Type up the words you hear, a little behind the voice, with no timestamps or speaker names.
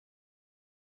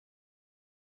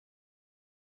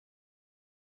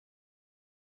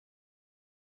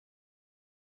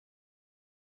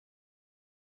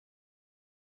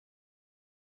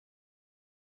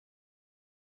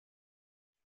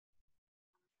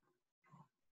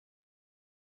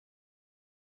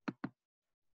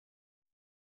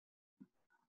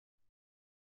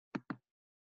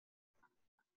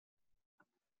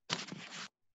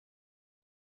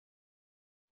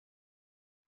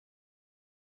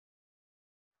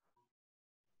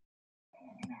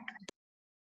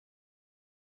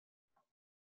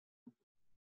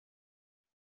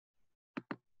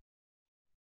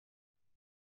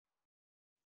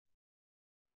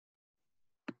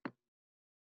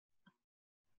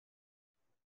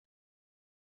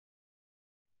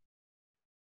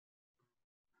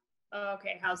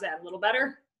Okay, how's that? A little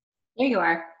better? There you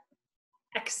are.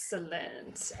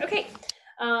 Excellent. Okay,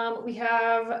 we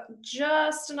have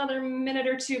just another minute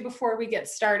or two before we get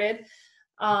started.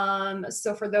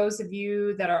 So for those of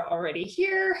you that are already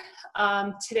here,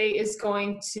 today is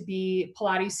going to be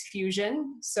Pilates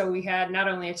Fusion. So we had not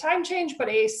only a time change, but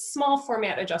a small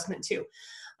format adjustment too.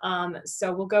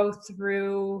 So we'll go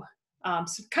through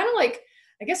some kind of like,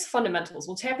 I guess, fundamentals.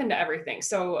 We'll tap into everything.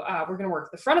 So we're going to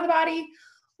work the front of the body,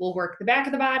 we'll work the back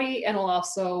of the body, and we'll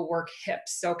also work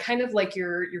hips. So kind of like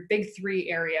your big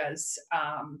three areas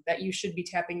that you should be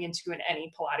tapping into in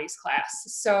any Pilates class.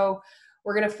 So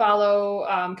we're going to follow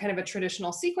kind of a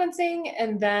traditional sequencing,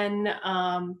 and then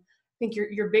I think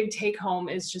your big take home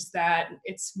is just that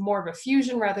it's more of a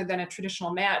fusion rather than a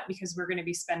traditional mat, because we're going to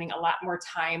be spending a lot more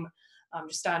time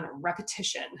just on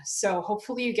repetition. So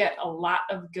hopefully you get a lot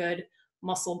of good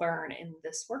muscle burn in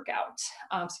this workout.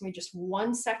 So give me just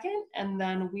 1 second, and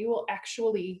then we will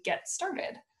actually get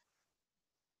started.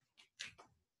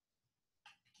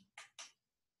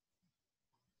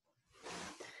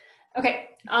 Okay,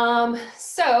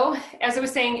 so as I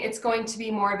was saying, it's going to be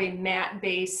more of a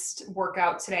mat-based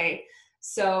workout today.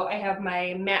 So I have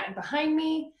my mat behind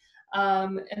me,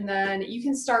 and then you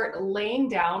can start laying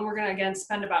down. We're gonna, again,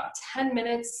 spend about 10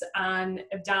 minutes on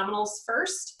abdominals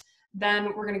first.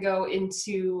 Then we're gonna go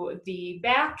into the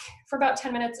back for about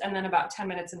 10 minutes, and then about 10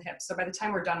 minutes in hips. So by the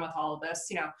time we're done with all of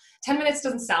this, 10 minutes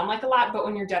doesn't sound like a lot, but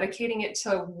when you're dedicating it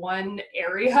to one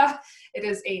area, it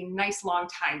is a nice long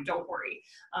time, don't worry.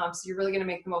 So you're really gonna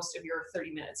make the most of your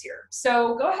 30 minutes here.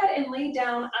 So go ahead and lay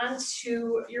down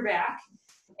onto your back,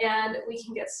 and we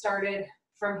can get started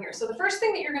from here. So the first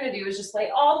thing that you're gonna do is just lay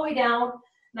all the way down,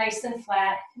 nice and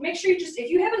flat. Make sure if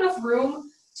you have enough room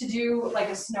to do like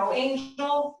a snow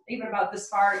angel, even about this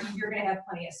far, you're gonna have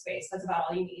plenty of space. That's about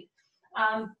all you need.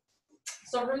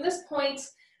 So from this point,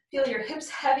 feel your hips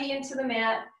heavy into the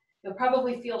mat. You'll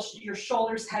probably feel your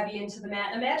shoulders heavy into the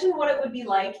mat. Imagine what it would be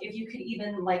like if you could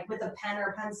even, like with a pen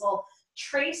or a pencil,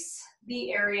 trace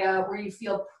the area where you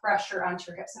feel pressure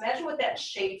onto your hips. Imagine what that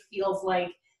shape feels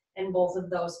like in both of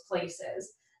those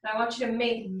places. Now I want you to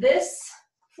make this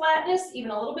flatness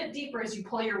even a little bit deeper as you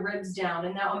pull your ribs down.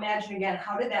 And now imagine again,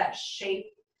 how did that shape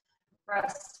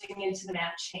resting into the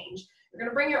mat change? You're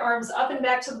gonna bring your arms up and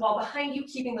back to the wall behind you,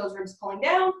 keeping those ribs pulling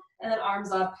down, and then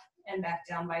arms up and back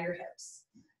down by your hips.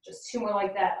 Just two more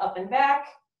like that, up and back,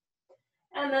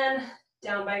 and then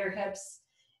down by your hips.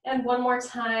 And one more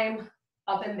time,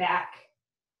 up and back,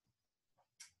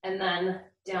 and then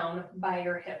down by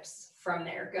your hips from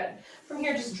there. Good. From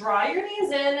here, just draw your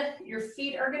knees in. Your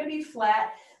feet are going to be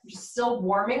flat. Just still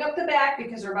warming up the back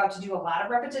because we're about to do a lot of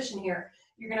repetition here.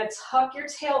 You're going to tuck your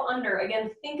tail under.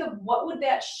 Again, think of what would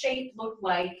that shape look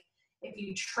like if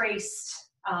you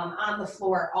traced on the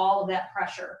floor all of that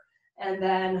pressure, and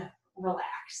then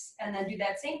relax. And then do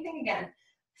that same thing again.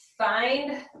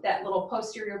 Find that little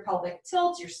posterior pelvic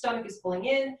tilt. Your stomach is pulling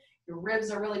in. Your ribs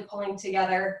are really pulling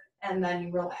together, and then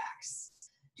you relax.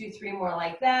 Do 3 more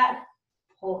like that.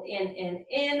 Pull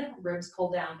in, ribs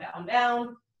pull down, down,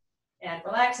 down, and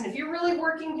relax. And if you're really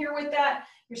working here with that,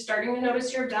 you're starting to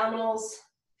notice your abdominals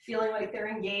feeling like they're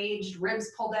engaged,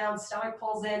 ribs pull down, stomach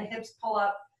pulls in, hips pull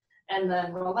up, and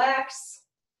then relax.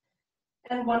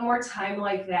 And one more time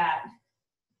like that.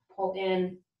 Pull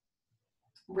in,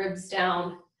 ribs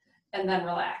down, and then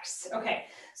relax. Okay,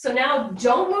 so now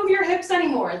don't move your hips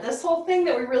anymore. This whole thing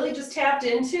that we really just tapped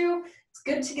into, it's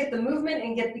good to get the movement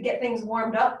and get things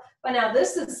warmed up, but now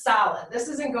this is solid. This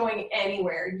isn't going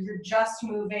anywhere. You're just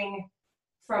moving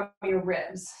from your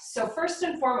ribs. So first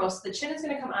and foremost, the chin is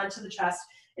gonna come onto the chest.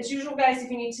 As usual, guys, if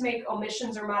you need to make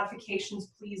omissions or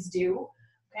modifications, please do,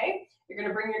 okay? You're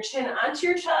gonna bring your chin onto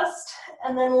your chest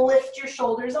and then lift your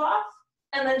shoulders off,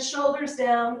 and then shoulders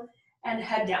down and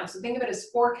head down. So think of it as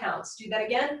 4 counts. Do that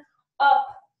again. Up,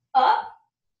 up,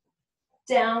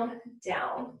 down,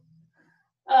 down,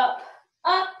 up,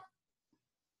 up,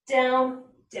 down,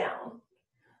 down,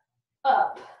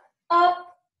 up,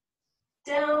 up,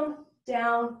 down,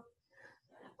 down,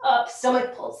 up.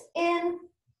 Stomach pulls in,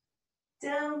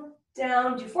 down,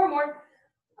 down. Do 4 more.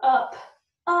 Up,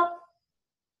 up,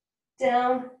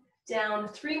 down, down.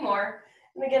 3 more.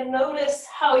 And again, notice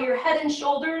how your head and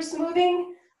shoulders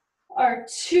moving are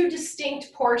 2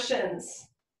 distinct portions.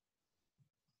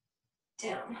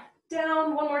 Down,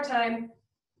 down. 1 more time.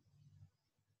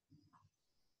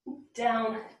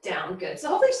 Down, down. Good. So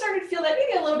hopefully you're starting to feel that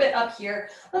maybe a little bit up here.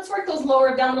 Let's work those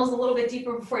lower abdominals a little bit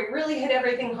deeper before you really hit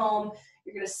everything home.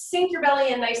 You're going to sink your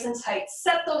belly in nice and tight.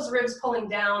 Set those ribs pulling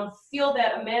down. Feel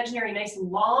that imaginary nice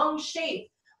long shape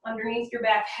underneath your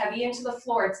back, heavy into the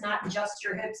floor. It's not just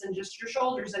your hips and just your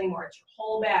shoulders anymore. It's your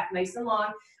whole back, nice and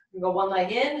long. You go one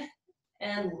leg in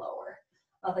and lower.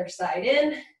 Other side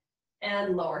in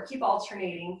and lower. Keep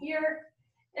alternating here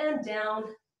and down,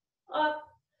 up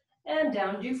and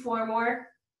down. Do 4 more.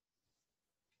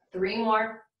 3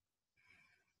 more.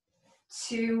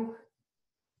 2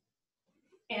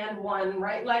 and 1.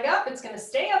 Right leg up. It's going to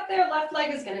stay up there. Left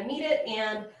leg is going to meet it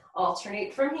and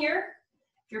alternate from here.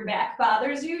 If your back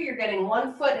bothers you, you're getting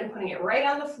one foot and putting it right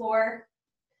on the floor.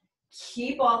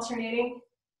 Keep alternating.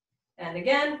 And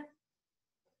again.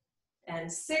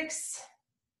 And 6.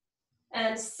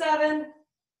 And 7.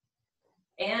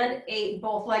 And 8.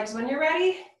 Both legs when you're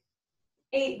ready.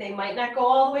 8. They might not go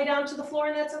all the way down to the floor,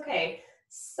 and that's okay.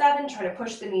 7. Try to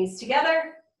push the knees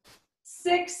together.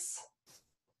 6.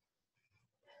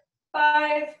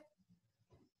 5.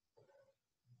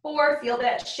 4. Feel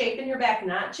that shape in your back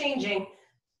not changing.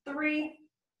 3.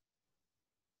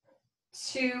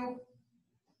 2.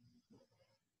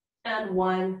 And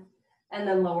 1. And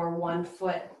then lower 1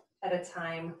 foot at a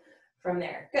time from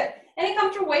there. Good. Any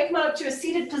comfortable way, come up to a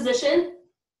seated position.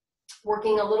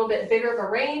 Working a little bit bigger of a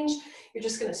range. You're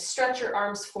just going to stretch your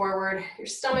arms forward. Your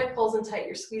stomach pulls in tight.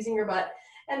 You're squeezing your butt.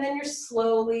 And then you're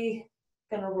slowly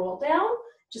going to roll down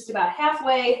just about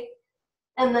halfway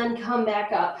and then come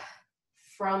back up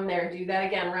from there. Do that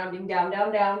again, rounding down,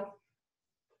 down, down,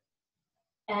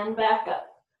 and back up.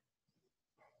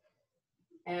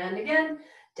 And again,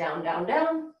 down, down,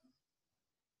 down,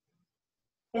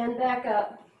 and back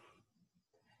up.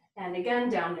 And again,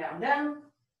 down, down, down,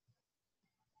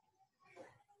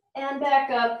 and back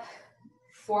up.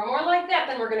 4 more like that,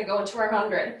 then we're going to go into our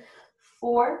 100.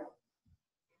 4,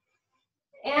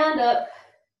 and up,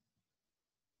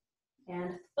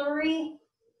 and 3,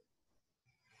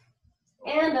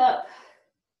 and up,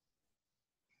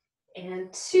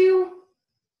 and 2,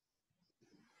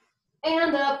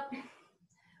 and up.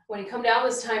 When you come down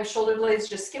this time, shoulder blades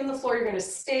just skim the floor. You're going to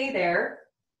stay there.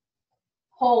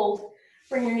 Hold.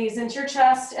 Bring your knees into your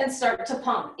chest and start to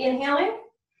pump. Inhaling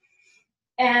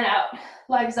and out.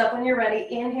 Legs up when you're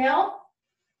ready. Inhale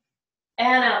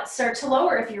and out. Start to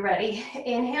lower if you're ready.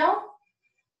 Inhale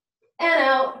and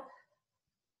out.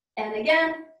 And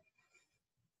again.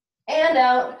 And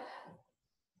out.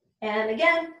 And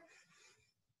again.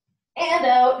 And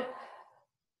out.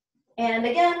 And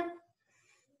again.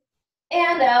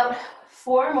 And out.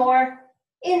 4 more.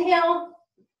 Inhale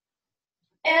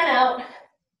and out.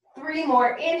 3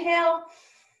 more. Inhale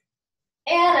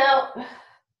and out.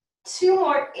 2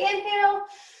 more. Inhale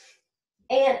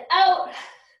and out.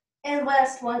 And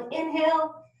last one.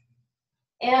 Inhale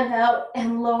and out.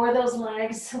 And lower those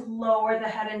legs. Lower the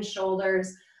head and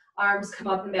shoulders. Arms come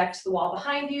up and back to the wall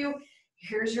behind you.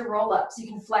 Here's your roll up. So you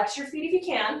can flex your feet if you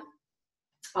can.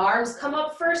 Arms come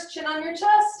up first. Chin on your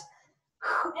chest.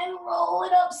 And roll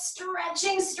it up.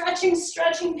 Stretching, stretching,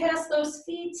 stretching past those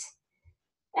feet.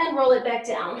 And roll it back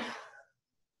down.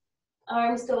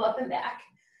 Arms go up and back.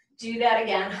 Do that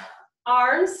again.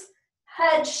 Arms,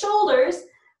 head, shoulders.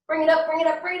 Bring it up, bring it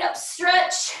up, bring it up.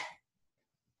 Stretch.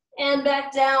 And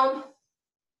back down.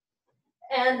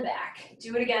 And back.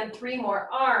 Do it again. 3 more.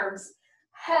 Arms,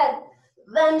 head,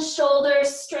 then shoulders.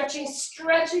 Stretching,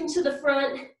 stretching to the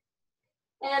front.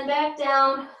 And back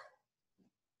down.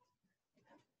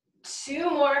 2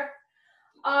 more.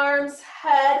 Arms,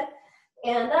 head,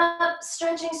 and up.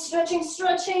 Stretching, stretching,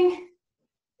 stretching.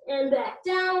 And back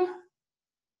down.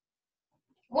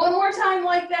 1 more time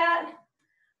like that.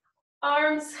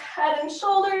 Arms, head, and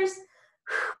shoulders.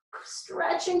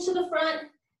 Stretching to the front.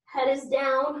 Head is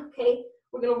down. Okay.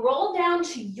 We're going to roll down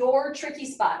to your tricky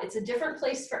spot. It's a different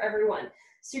place for everyone.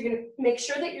 So you're going to make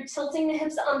sure that you're tilting the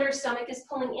hips under, stomach is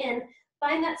pulling in.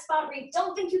 Find that spot where you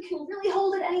don't think you can really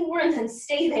hold it anymore and then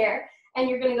stay there. And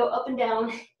you're going to go up and down.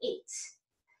 8,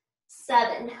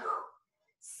 7,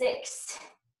 6,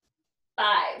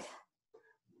 5,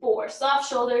 4. Soft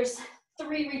shoulders.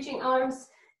 3, reaching arms.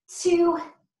 2,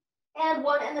 and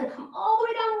 1. And then come all the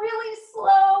way down really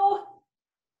slow.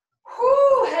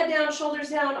 Whoo, head down, shoulders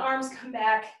down, arms come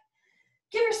back.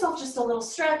 Give yourself just a little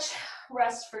stretch.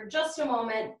 Rest for just a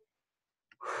moment.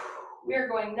 We are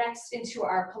going next into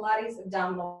our Pilates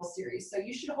abdominal series. So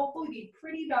you should hopefully be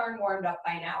pretty darn warmed up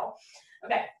by now.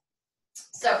 Okay,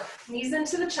 so knees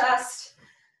into the chest.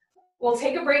 We'll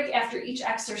take a break after each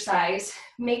exercise.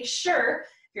 Make sure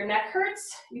if your neck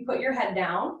hurts, you put your head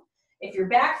down. If your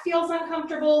back feels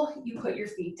uncomfortable, you put your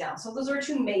feet down. So those are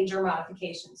 2 major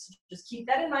modifications. So just keep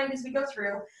that in mind as we go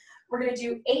through. We're going to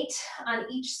do 8 on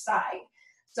each side.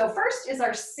 So first is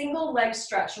our single leg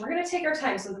stretch. We're gonna take our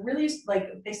time. So really,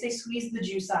 like they say, squeeze the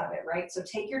juice out of it, right? So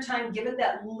take your time, give it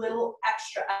that little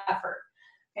extra effort.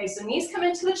 Okay, so knees come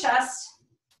into the chest.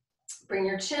 Bring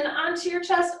your chin onto your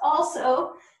chest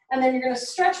also. And then you're gonna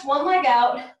stretch one leg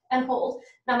out and hold.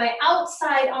 Now my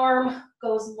outside arm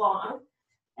goes long,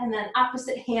 and then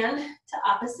opposite hand to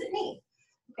opposite knee.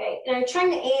 Okay, and you're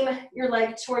trying to aim your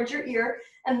leg towards your ear,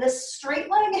 and this straight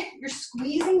leg, you're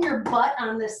squeezing your butt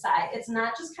on this side. It's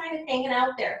not just kind of hanging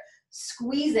out there.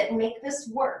 Squeeze it and make this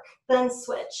work, then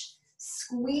switch.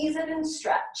 Squeeze it and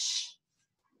stretch.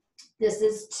 This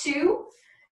is 2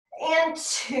 and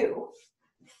 2,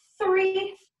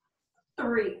 3,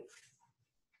 3,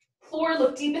 4,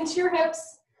 look deep into your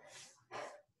hips,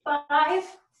 5,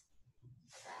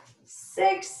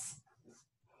 6,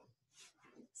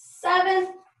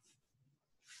 7,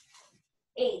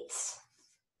 8.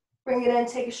 Bring it in,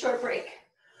 take a short break.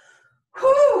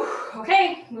 Whew.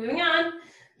 Okay, moving on.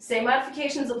 Same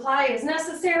modifications apply as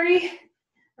necessary,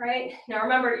 right? Now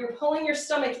remember, you're pulling your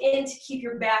stomach in to keep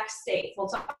your back safe. We'll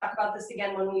talk about this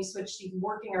again when we switch to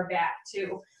working our back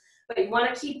too. But you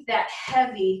want to keep that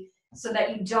heavy so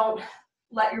that you don't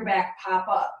let your back pop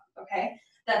up, okay?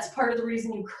 That's part of the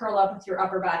reason you curl up with your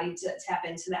upper body to tap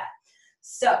into that.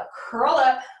 So curl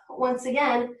up once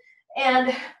again,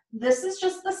 and this is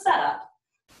just the setup,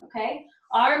 okay?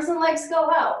 Arms and legs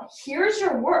go out. Here's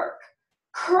your work.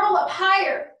 Curl up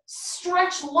higher,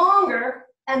 stretch longer,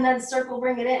 and then circle,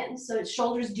 bring it in. So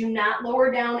shoulders do not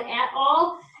lower down at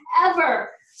all,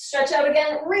 ever. Stretch out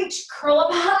again, reach, curl up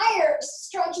higher,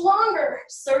 stretch longer,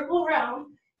 circle around.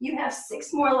 You have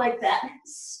 6 more like that,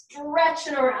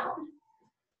 stretching around.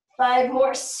 5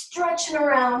 more, stretching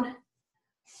around.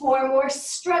 4 more,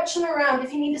 stretching around.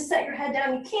 If you need to set your head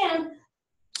down, you can.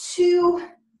 2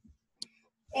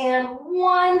 and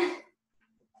 1,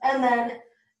 and then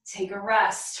take a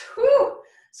rest. Whew.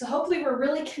 So hopefully we're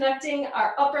really connecting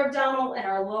our upper abdominal and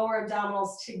our lower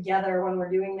abdominals together when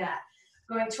we're doing that.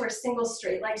 Going to our single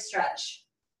straight leg stretch.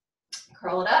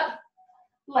 Curl it up,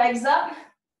 legs up.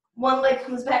 One leg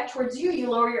comes back towards you, you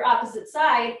lower your opposite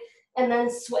side, and then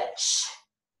switch.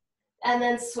 And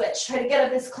then switch. Try to get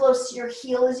up as close to your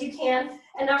heel as you can.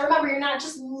 And now remember, you're not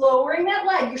just lowering that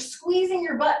leg, you're squeezing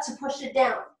your butt to push it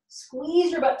down.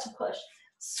 Squeeze your butt to push.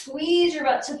 Squeeze your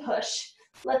butt to push.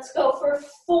 Let's go for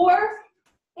 4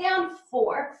 and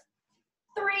 4,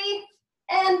 3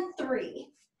 and 3,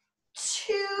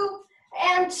 2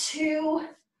 and 2,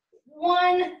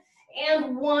 1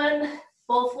 and 1.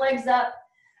 Both legs up.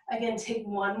 Again, take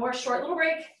one more short little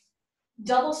break.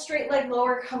 Double straight leg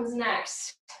lower comes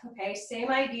next. Okay,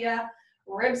 same idea.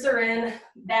 Ribs are in,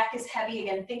 back is heavy.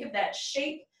 Again, think of that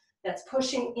shape that's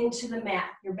pushing into the mat.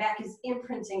 Your back is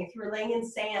imprinting. If you were laying in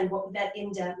sand, what would that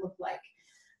indent look like?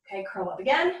 Okay, curl up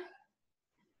again.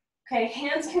 Okay,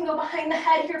 hands can go behind the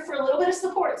head here for a little bit of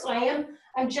support. So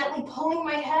I'm gently pulling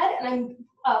my head, and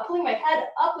I'm pulling my head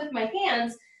up with my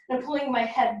hands, and I'm pulling my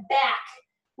head back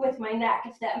with my neck,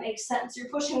 if that makes sense. You're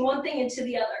pushing one thing into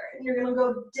the other, and you're gonna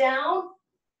go down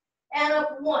and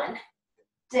up 1,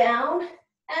 down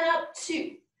and up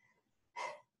 2,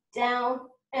 down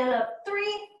and up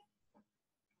 3,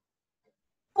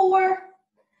 4,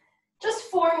 just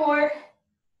 4 more,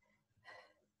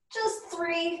 just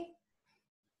 3,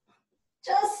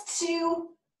 just 2,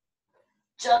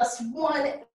 just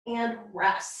 1, and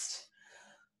rest.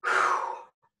 Whew.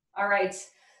 All right,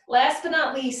 last but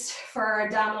not least for our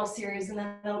abdominal series, and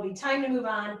then it'll be time to move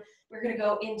on. We're gonna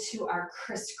go into our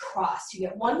crisscross. You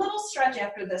get one little stretch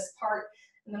after this part,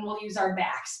 and then we'll use our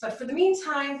backs. But for the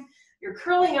meantime, you're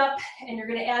curling up, and you're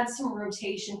gonna add some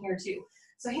rotation here too.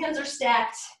 So hands are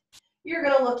stacked. You're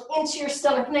gonna look into your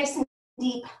stomach nice and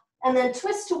deep, and then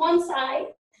twist to one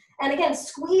side. And again,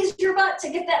 squeeze your butt to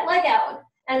get that leg out,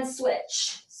 and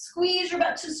switch. Squeeze your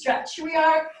butt to stretch. Here we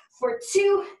are for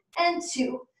 2 and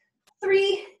 2,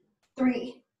 3,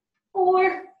 3,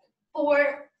 4,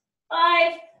 4,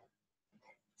 5,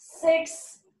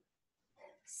 6,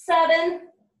 7,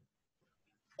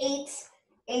 8,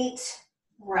 8,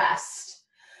 rest.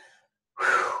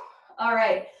 Whew. All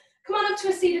right, come on up to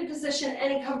a seated position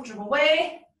any comfortable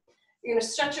way. You're gonna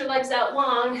stretch your legs out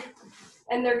long,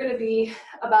 and they're gonna be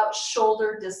about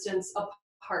shoulder distance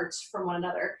apart from one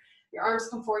another. Your arms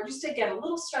come forward, just to get a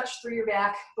little stretch through your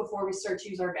back before we start to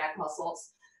use our back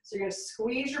muscles. So you're gonna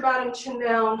squeeze your bottom chin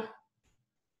down,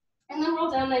 and then roll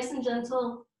down nice and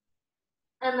gentle,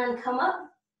 and then come up.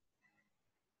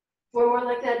 4 more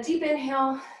like that, deep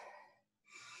inhale,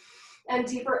 and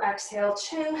deeper exhale,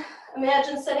 chin.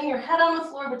 Imagine setting your head on the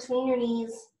floor between your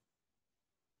knees,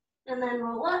 and then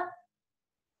roll up.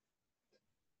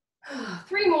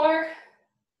 3 more,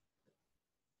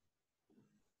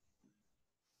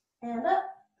 and up.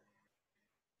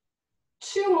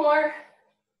 2 more,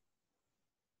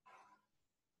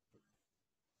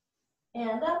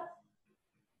 and up.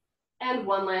 And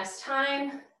 1 last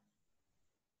time.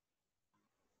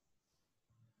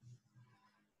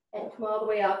 And come all the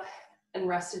way up and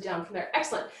rest it down from there.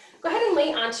 Excellent. Go ahead and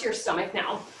lay onto your stomach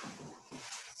now.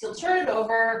 So you'll turn it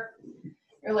over.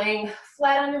 You're laying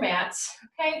flat on your mat,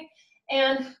 okay?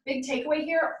 And big takeaway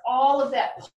here, all of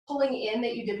that pulling in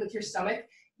that you did with your stomach,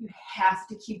 you have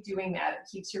to keep doing that. It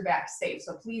keeps your back safe,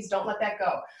 so please don't let that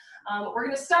go. We're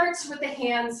gonna start with the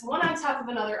hands, one on top of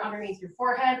another underneath your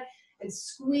forehead, and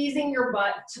squeezing your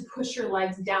butt to push your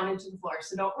legs down into the floor.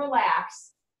 So don't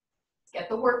relax, get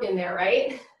the work in there,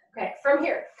 right? Okay, from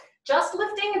here, just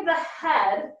lifting the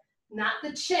head, not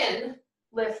the chin,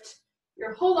 lift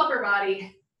your whole upper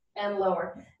body and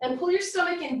lower. And pull your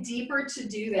stomach in deeper to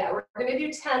do that. We're gonna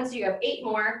do 10, so you have 8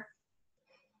 more.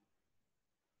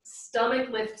 Stomach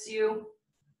lifts you.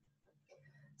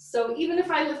 So even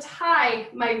if I lift high,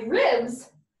 my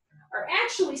ribs are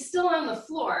actually still on the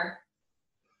floor.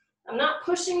 I'm not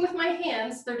pushing with my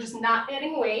hands, they're just not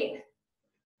adding weight.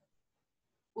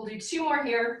 We'll do 2 more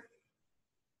here.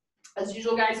 As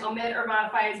usual, guys, omit or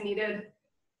modify as needed.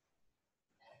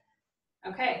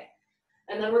 Okay,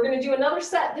 and then we're gonna do another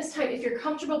set. This time, if you're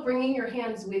comfortable bringing your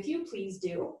hands with you, please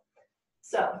do.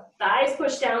 So thighs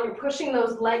push down, you're pushing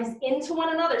those legs into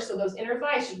one another, so those inner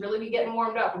thighs should really be getting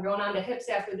warmed up. We're going on to hips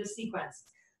after this sequence.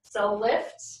 So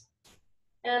lift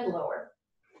and lower.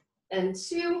 And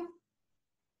 2,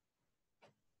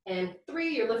 and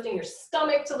 3, you're lifting your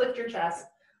stomach to lift your chest.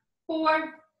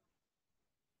 4,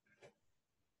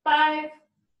 5,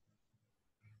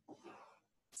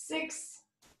 6,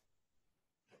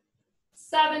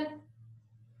 7,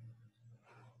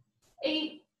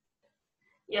 8,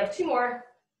 you have 2 more,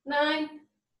 9,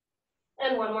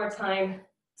 and 1 more time,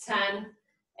 10,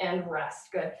 and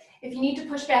rest. Good. If you need to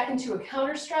push back into a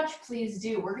counter stretch, please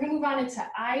do. We're going to move on into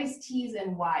I's, T's,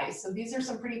 and Y's. So these are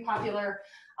some pretty popular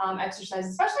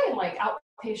exercises, especially in like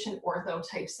outpatient ortho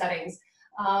type settings.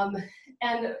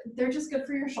 And they're just good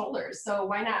for your shoulders. So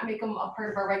why not make them a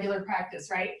part of our regular practice,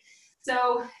 right?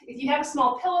 So if you have a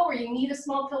small pillow or you need a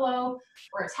small pillow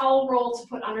or a towel roll to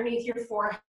put underneath your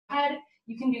forehead,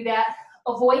 you can do that.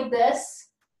 Avoid this,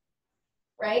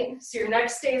 right? So your neck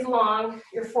stays long,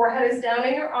 your forehead is down,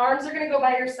 and your arms are gonna go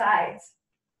by your sides.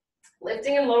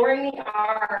 Lifting and lowering the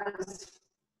arms,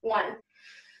 1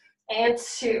 and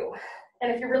 2.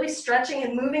 And if you're really stretching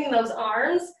and moving those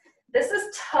arms, this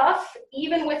is tough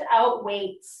even without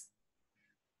weights.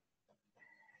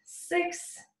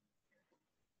 6,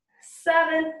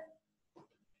 7,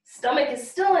 stomach is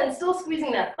still in, still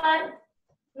squeezing that butt.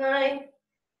 9,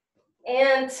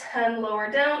 and 10, lower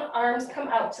down, arms come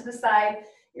out to the side,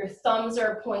 your thumbs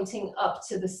are pointing up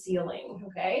to the ceiling,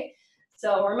 okay?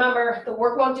 So remember, the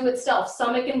work won't do itself,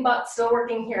 stomach and butt still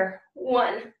working here.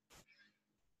 1,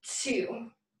 2,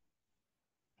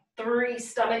 3,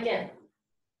 stomach in.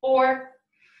 4,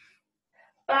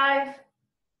 5,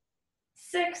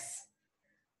 6,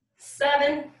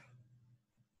 7,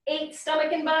 8,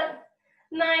 stomach and butt.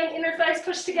 9, inner thighs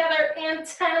push together, and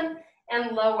 10,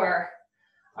 and lower.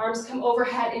 Arms come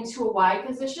overhead into a wide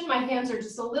position. My hands are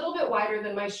just a little bit wider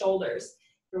than my shoulders.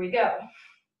 Here we go.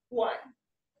 1,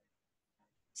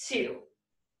 2,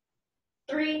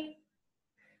 3,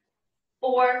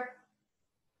 4,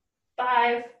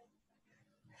 5,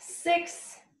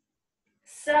 6,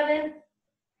 7,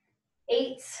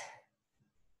 8,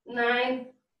 9,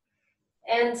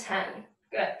 and 10.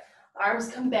 Good. Arms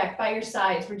come back by your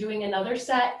sides. We're doing another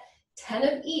set, 10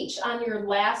 of each. On your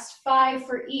last 5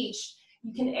 for each,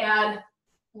 you can add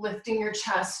lifting your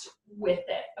chest with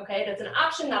it, okay? That's an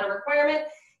option, not a requirement.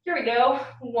 Here we go.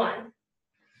 1,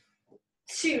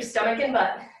 2, stomach and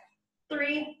butt.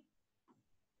 3,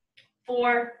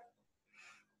 4,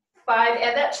 5,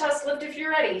 add that chest lift if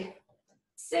you're ready.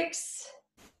 6,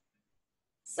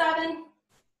 7,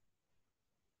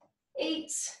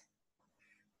 8,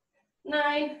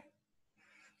 9,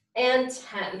 and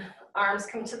 10. Arms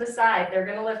come to the side. They're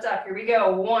gonna lift up. Here we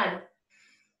go. 1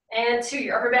 and 2.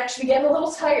 Your upper back should be getting a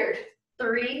little tired.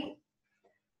 3,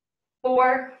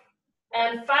 4,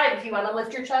 and 5. If you wanna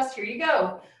lift your chest, here you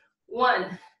go.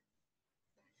 1,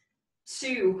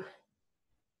 2,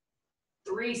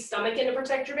 3. Stomach in to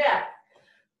protect your back.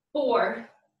 4,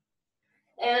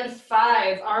 and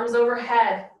 5. Arms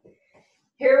overhead.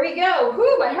 Here we go.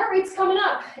 Whoo, my heart rate's coming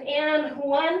up. And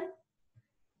 1,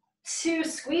 2,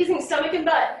 squeezing stomach and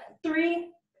butt.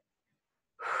 3,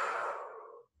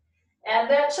 add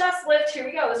that chest lift. Here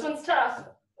we go. This one's tough.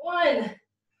 1,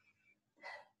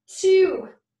 2,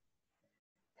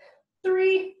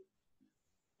 3,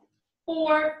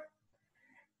 4,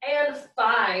 and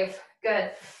 5.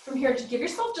 Good. From here, just give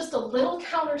yourself just a little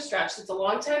counter stretch. It's a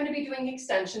long time to be doing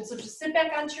extension, so just sit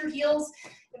back onto your heels.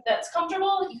 If that's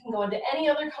comfortable, you can go into any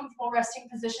other comfortable resting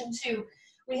position too.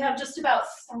 We have just about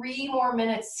 3 more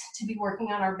minutes to be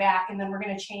working on our back, and then we're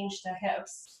going to change to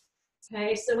hips.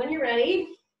 Okay, so when you're ready,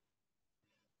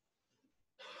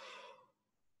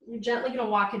 you're gently going to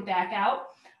walk it back out.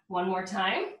 One more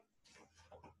time.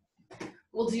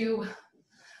 We'll do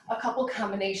a couple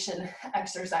combination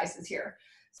exercises here.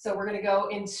 So we're going to go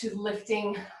into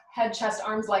lifting head, chest,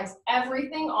 arms, legs,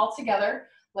 everything all together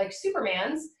like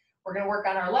Superman's. We're going to work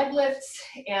on our leg lifts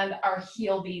and our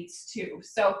heel beats too.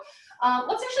 So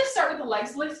let's actually start with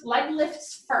the leg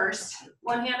lifts first.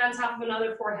 One hand on top of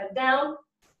another, forehead down.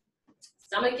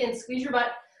 Stomach in, squeeze your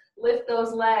butt. Lift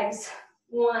those legs.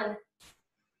 1,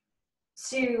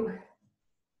 2,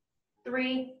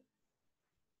 3,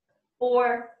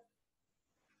 4,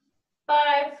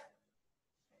 5,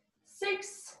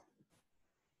 6,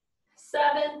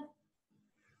 7,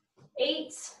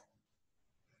 8,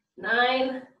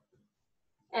 9,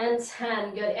 and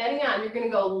 10. Good. Adding on, you're going to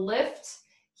go lift,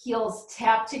 heels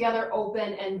tap together,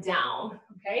 open, and down.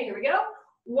 Okay, here we go.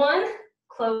 1,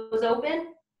 close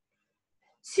open.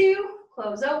 2,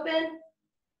 close open.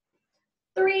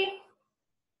 3,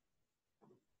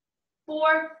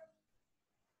 4,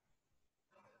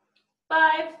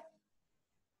 5,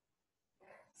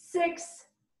 6,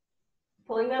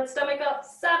 pulling that stomach up,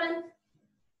 7,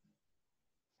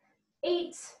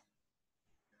 8,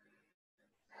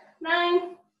 9,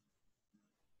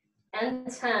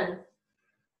 and 10.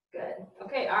 Good.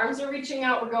 Okay, arms are reaching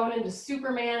out. We're going into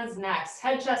Superman's next.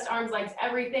 Head, chest, arms, legs,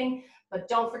 everything. But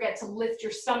don't forget to lift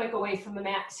your stomach away from the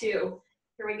mat too.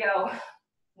 Here we go.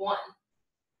 1,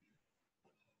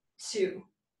 2,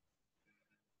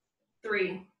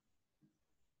 3,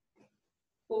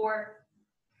 4,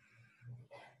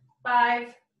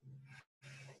 5.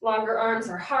 Longer arms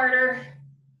are harder.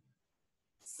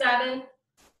 7,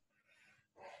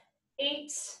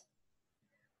 8,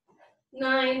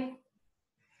 9,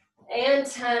 and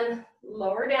 10.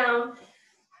 Lower down.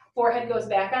 Forehead goes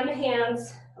back on the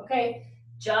hands. Okay,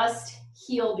 just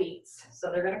heel beats.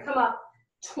 So they're going to come up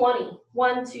 20.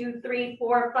 1, 2, 3,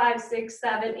 4, 5, 6,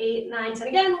 7, 8, 9, 10.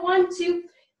 Again, 1, 2,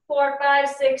 4, 5,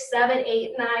 6, 7,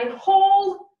 8, 9.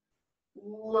 Hold.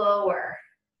 Lower.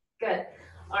 Good.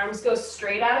 Arms go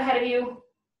straight out ahead of you.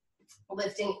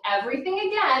 Lifting everything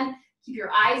again. Keep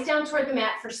your eyes down toward the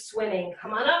mat for swimming.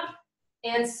 Come on up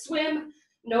and swim.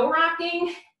 No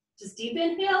rocking. Just deep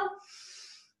inhale.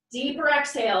 Deeper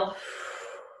exhale.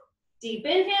 Deep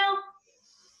inhale.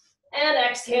 And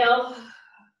exhale.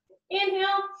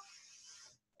 Inhale.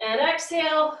 And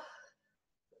exhale.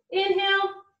 Inhale.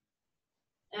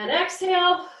 And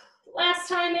exhale. Last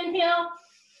time, inhale.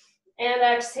 And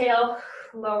exhale.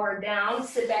 Lower down.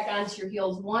 Sit back onto your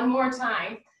heels one more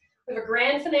time. We have a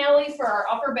grand finale for our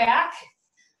upper back.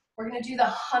 We're going to do the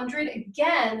 100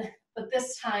 again, but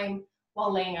this time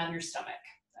while laying on your stomach,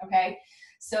 okay?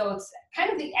 So it's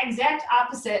kind of the exact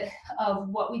opposite of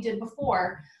what we did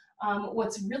before.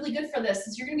 What's really good for this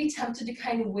is you're going to be tempted to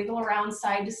kind of wiggle around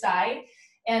side to side.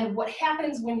 And what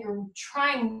happens when you're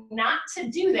trying not to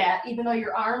do that, even though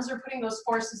your arms are putting those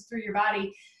forces through your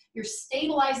body, your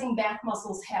stabilizing back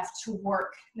muscles have to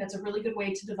work. And that's a really good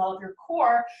way to develop your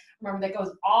core. Remember, that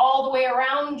goes all the way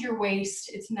around your waist.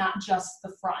 It's not just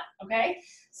the front, okay?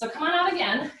 So come on out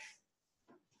again.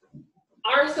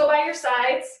 Arms go by your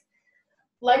sides.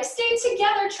 Legs stay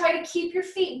together. Try to keep your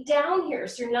feet down here.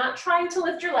 So you're not trying to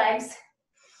lift your legs.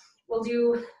 We'll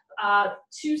do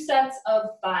 2 sets of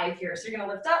 5 here. So you're going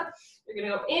to lift up. You're going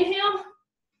to go inhale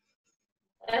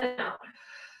and out.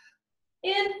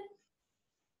 In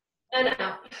and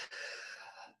out.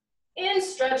 In,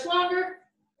 stretch longer,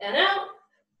 and out.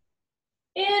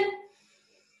 In,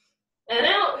 and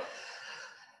out.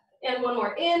 And one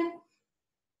more, in,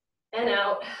 and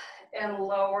out. And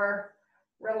lower,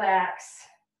 relax.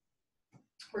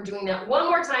 We're doing that one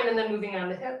more time and then moving on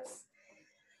to hips.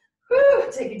 Whew,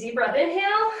 take a deep breath,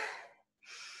 inhale.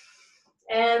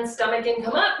 And stomach in,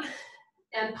 come up.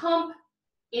 And pump,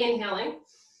 inhaling.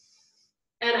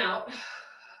 And out.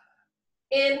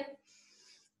 In.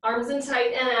 Arms in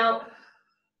tight and out.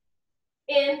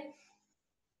 In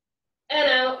and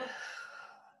out.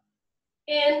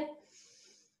 In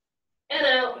and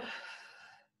out.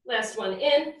 Last one,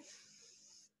 in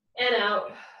and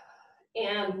out.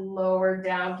 And lower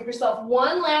down. Give yourself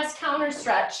one last counter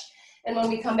stretch. And when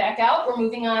we come back out, we're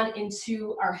moving on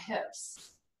into our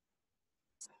hips.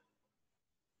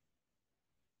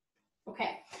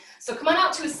 Okay, so come on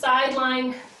out to a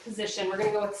sideline position. We're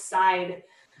gonna go with side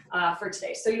for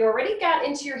today. So you already got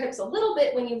into your hips a little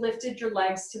bit when you lifted your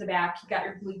legs to the back. You got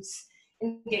your glutes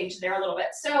engaged there a little bit.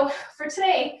 So for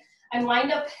today, I'm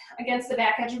lined up against the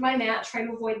back edge of my mat, trying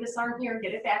to avoid this arm here,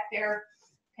 get it back there,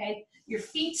 okay? Your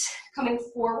feet coming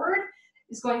forward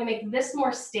is going to make this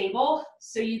more stable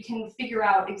so you can figure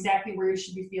out exactly where you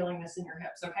should be feeling this in your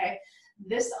hips, okay?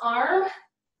 This arm,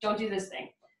 don't do this thing.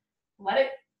 Let it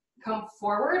come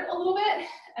forward a little bit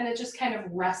and it's just kind of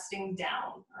resting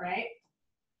down, all right?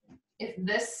 If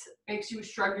this makes you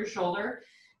shrug your shoulder,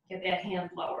 get that hand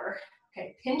lower.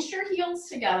 Okay, pinch your heels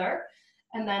together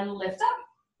and then lift up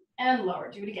and lower.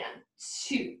 Do it again.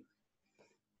 2,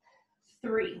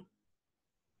 3,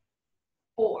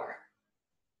 4,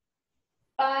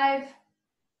 5,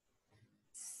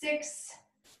 6,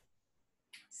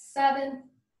 7,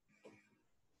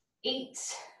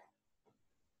 8,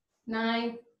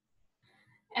 9,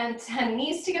 and 10.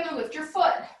 Knees together, lift your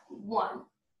foot. 1,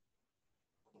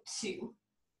 2,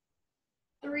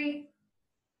 3,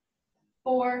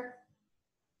 4,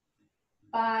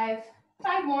 5,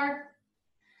 5 more.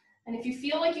 And if you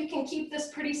feel like you can keep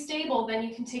this pretty stable, then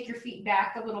you can take your feet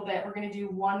back a little bit. We're gonna do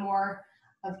one more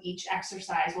of each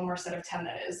exercise, one more set of 10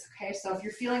 that is, okay? So if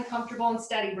you're feeling comfortable and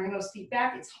steady, bring those feet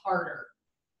back, it's harder.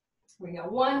 We go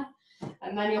 1,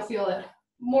 and then you'll feel it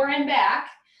more in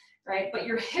back, right? But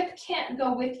your hip can't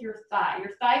go with your thigh.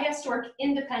 Your thigh has to work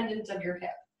independent of your hip.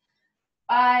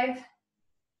 5,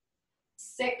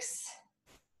 6,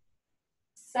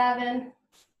 7,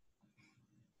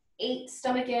 8,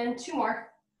 stomach in, 2 more,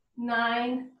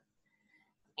 9,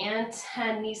 and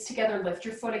 10, knees together, lift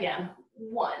your foot again.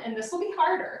 1, and this will be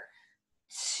harder.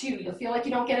 2, you'll feel like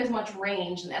you don't get as much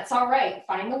range, and that's all right,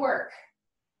 find the work.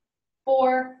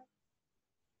 4,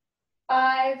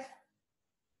 5,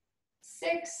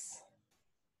 6,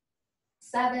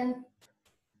 7,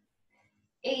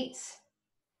 8,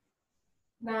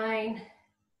 9,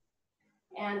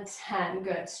 and 10.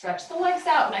 Good. Stretch the legs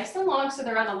out nice and long so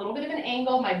they're on a little bit of an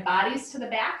angle. My body's to the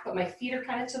back, but my feet are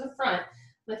kind of to the front.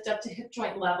 Lift up to hip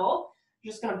joint level.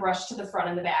 You're just going to brush to the front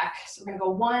and the back. So we're going to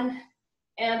go 1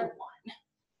 and 1,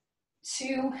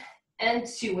 2 and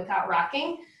 2 without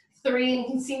rocking. 3, and you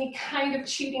can see me kind of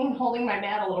cheating and holding my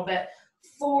mat a little bit.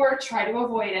 4, try to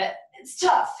avoid it. It's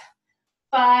tough.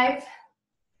 5,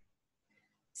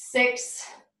 6,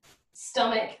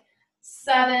 stomach.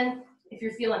 7, if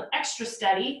you're feeling extra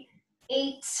steady.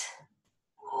 8,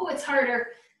 oh, it's harder.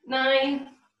 9,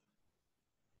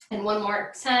 and 1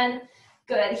 more. 10,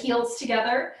 good. Heels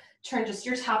together. Turn just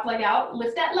your top leg out.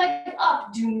 Lift that leg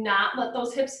up. Do not let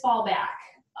those hips fall back.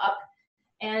 Up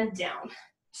and down.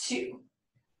 2,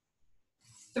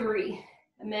 3.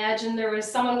 Imagine there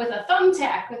was someone with a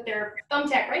thumbtack, with their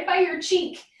thumbtack right by your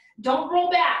cheek. Don't roll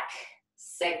back.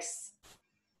 6,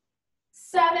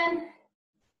 7,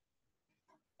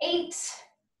 8,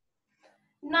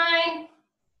 9,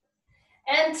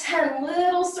 and 10.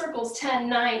 Little circles. 10,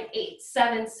 9, 8,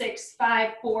 7, 6, 5,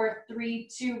 4, 3,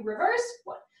 2. Reverse.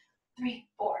 1, 3,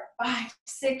 4, 5,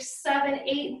 6, 7,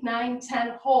 8, 9,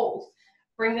 10. Hold.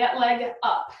 Bring that leg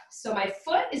up. So my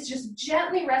foot is just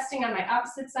gently resting on my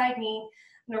opposite side knee.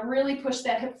 I'm gonna really push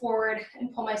that hip forward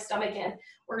and pull my stomach in.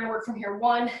 We're gonna work from here.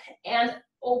 1 and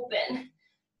open.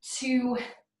 2,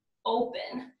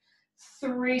 open.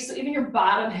 3, so even your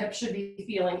bottom hip should be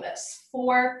feeling this.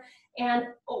 4 and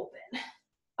open.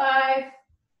 5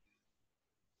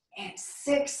 and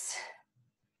 6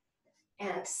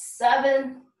 and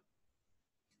 7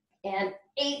 and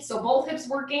 8, so both hips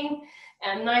working,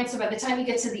 and 9, so by the time you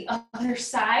get to the other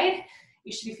side,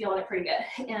 you should be feeling it pretty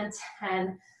good. And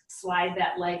 10, slide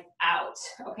that leg out.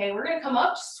 Okay, we're gonna come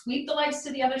up, sweep the legs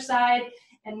to the other side,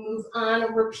 and move on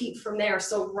and repeat from there.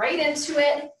 So right into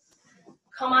it,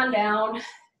 come on down,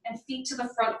 and feet to the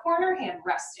front corner, hand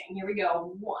resting. Here we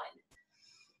go. 1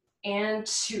 and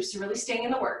 2, so really staying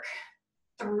in the work.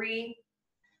 3,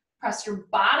 press your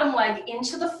bottom leg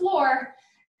into the floor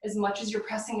as much as you're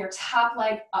pressing your top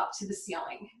leg up to the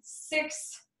ceiling.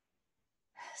 6,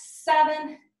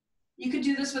 7, you could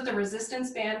do this with a resistance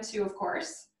band too, of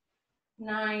course.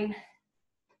 9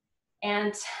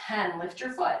 and 10, lift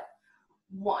your foot.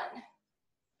 1,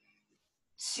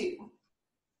 2,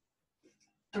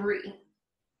 3,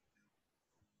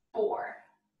 4,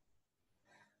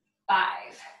 5,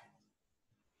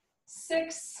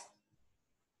 6,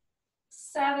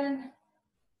 7,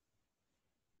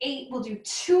 8. We'll do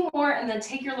 2 more and then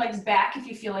take your legs back if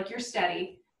you feel like you're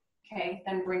steady. Okay,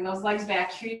 then bring those legs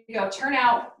back. Here you go. Turn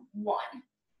out. 1,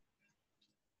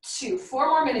 2. 4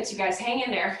 more minutes, you guys. Hang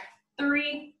in there.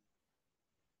 3,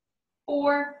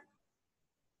 4,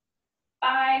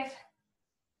 5,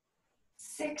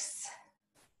 6,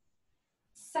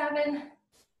 7,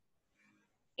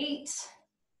 8,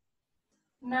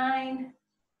 9,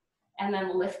 and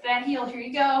then lift that heel. Here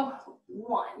you go.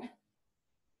 1,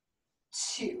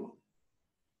 2,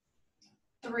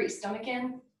 3, stomach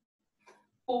in.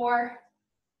 4,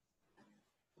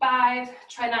 5,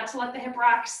 try not to let the hip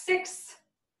rock. 6,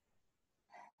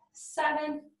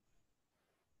 7,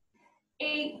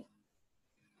 8,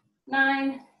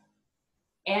 9,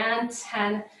 and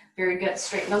 10. Very good.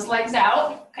 Straighten those legs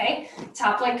out. Okay.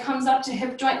 Top leg comes up to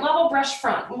hip joint level. Brush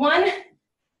front. 1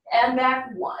 and back.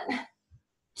 1,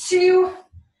 2,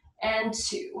 and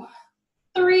 2,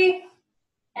 3,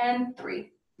 and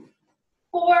 3,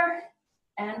 4,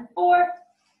 and 4,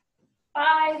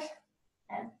 5,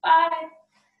 and 5,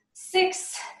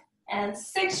 6, and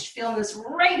 6. Feeling this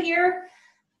right here.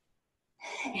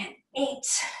 And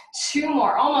 8. 2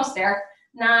 more. Almost there.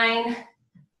 9,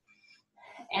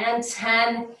 and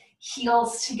 10.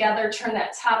 Heels together. Turn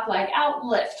that top leg out.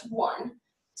 Lift. 1.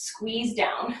 Squeeze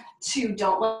down. 2.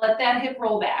 Don't let that hip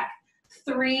roll back.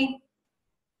 3,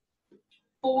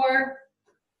 4,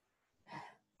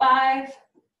 5,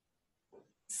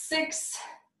 6,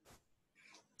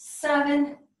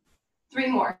 7, 3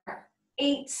 more.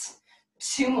 8,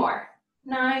 2 more.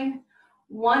 9,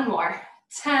 1 more.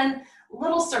 10.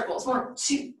 Little circles. 1,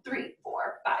 2, 3,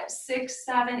 4, 5, 6,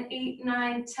 7, 8,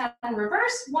 9, 10.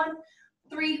 Reverse. 1,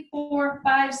 3, 4,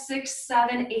 5, 6,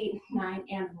 7, 8, 9,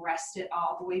 and rest it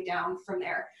all the way down from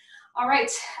there. All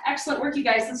right, excellent work, you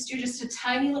guys. Let's do just a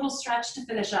tiny little stretch to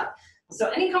finish up. So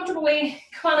any comfortable way,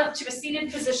 come on up to a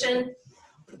seated position.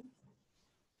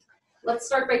 Let's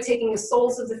start by taking the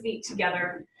soles of the feet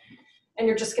together, and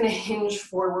you're just gonna hinge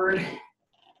forward,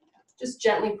 just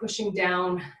gently pushing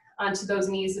down onto those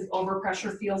knees if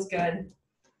overpressure feels good.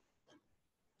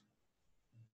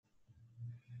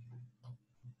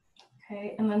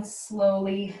 Okay, and then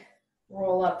slowly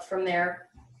roll up from there.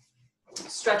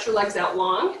 Stretch your legs out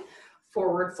long.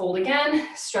 Forward fold again,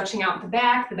 stretching out the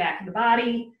back of the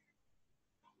body.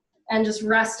 And just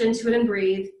rest into it and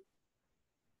breathe.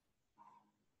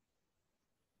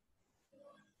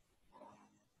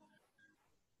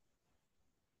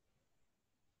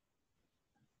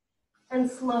 And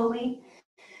slowly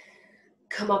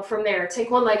come up from there.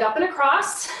 Take one leg up and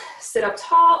across, sit up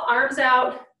tall, arms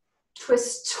out,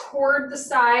 twist toward the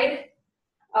side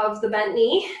of the bent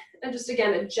knee, and just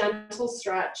again, a gentle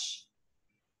stretch.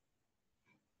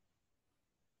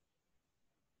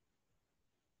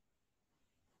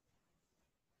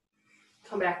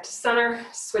 Come back to center,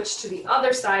 switch to the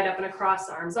other side, up and across,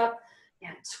 arms up,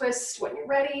 and twist when you're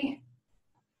ready.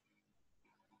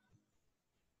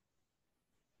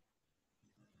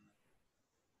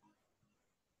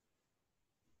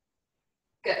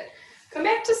 Good. Come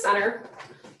back to center,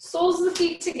 soles of the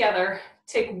feet together,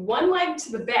 take one leg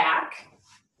to the back.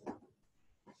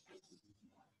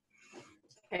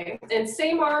 Okay, and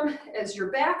same arm as your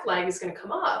back leg is gonna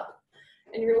come up,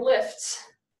 and you're gonna lift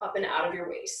up and out of your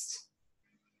waist.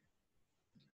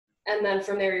 And then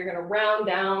from there, you're gonna round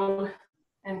down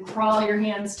and crawl your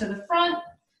hands to the front.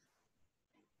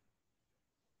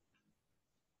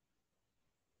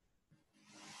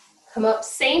 Come up,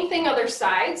 same thing other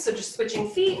side, so just switching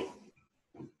feet.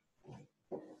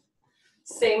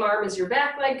 Same arm as your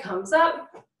back leg comes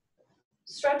up,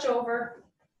 stretch over.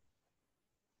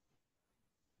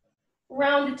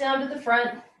 Round it down to the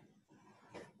front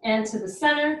and to the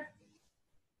center.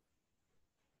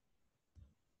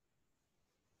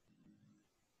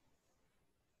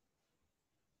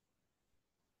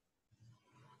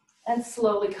 And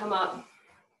slowly come up.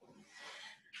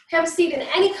 Have a seat in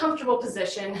any comfortable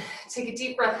position. Take a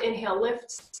deep breath, inhale,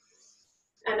 lift,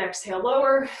 and exhale,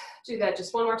 lower. Do that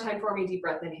just one more time for me. Deep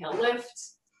breath, inhale,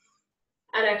 lift,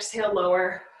 and exhale,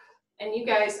 lower. And you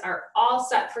guys are all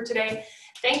set for today.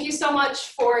 Thank you so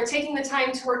much for taking the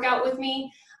time to work out with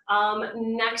me.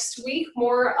 Next week,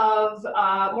 more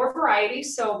variety,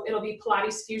 so it'll be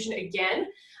Pilates Fusion again.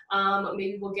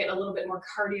 Maybe we'll get a little bit more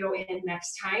cardio in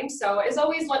next time. So as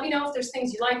always, let me know if there's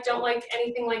things you like, don't like,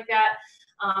 anything like that.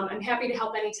 I'm happy to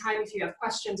help anytime if you have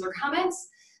questions or comments.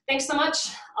 Thanks so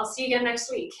much. I'll see you again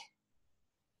next week.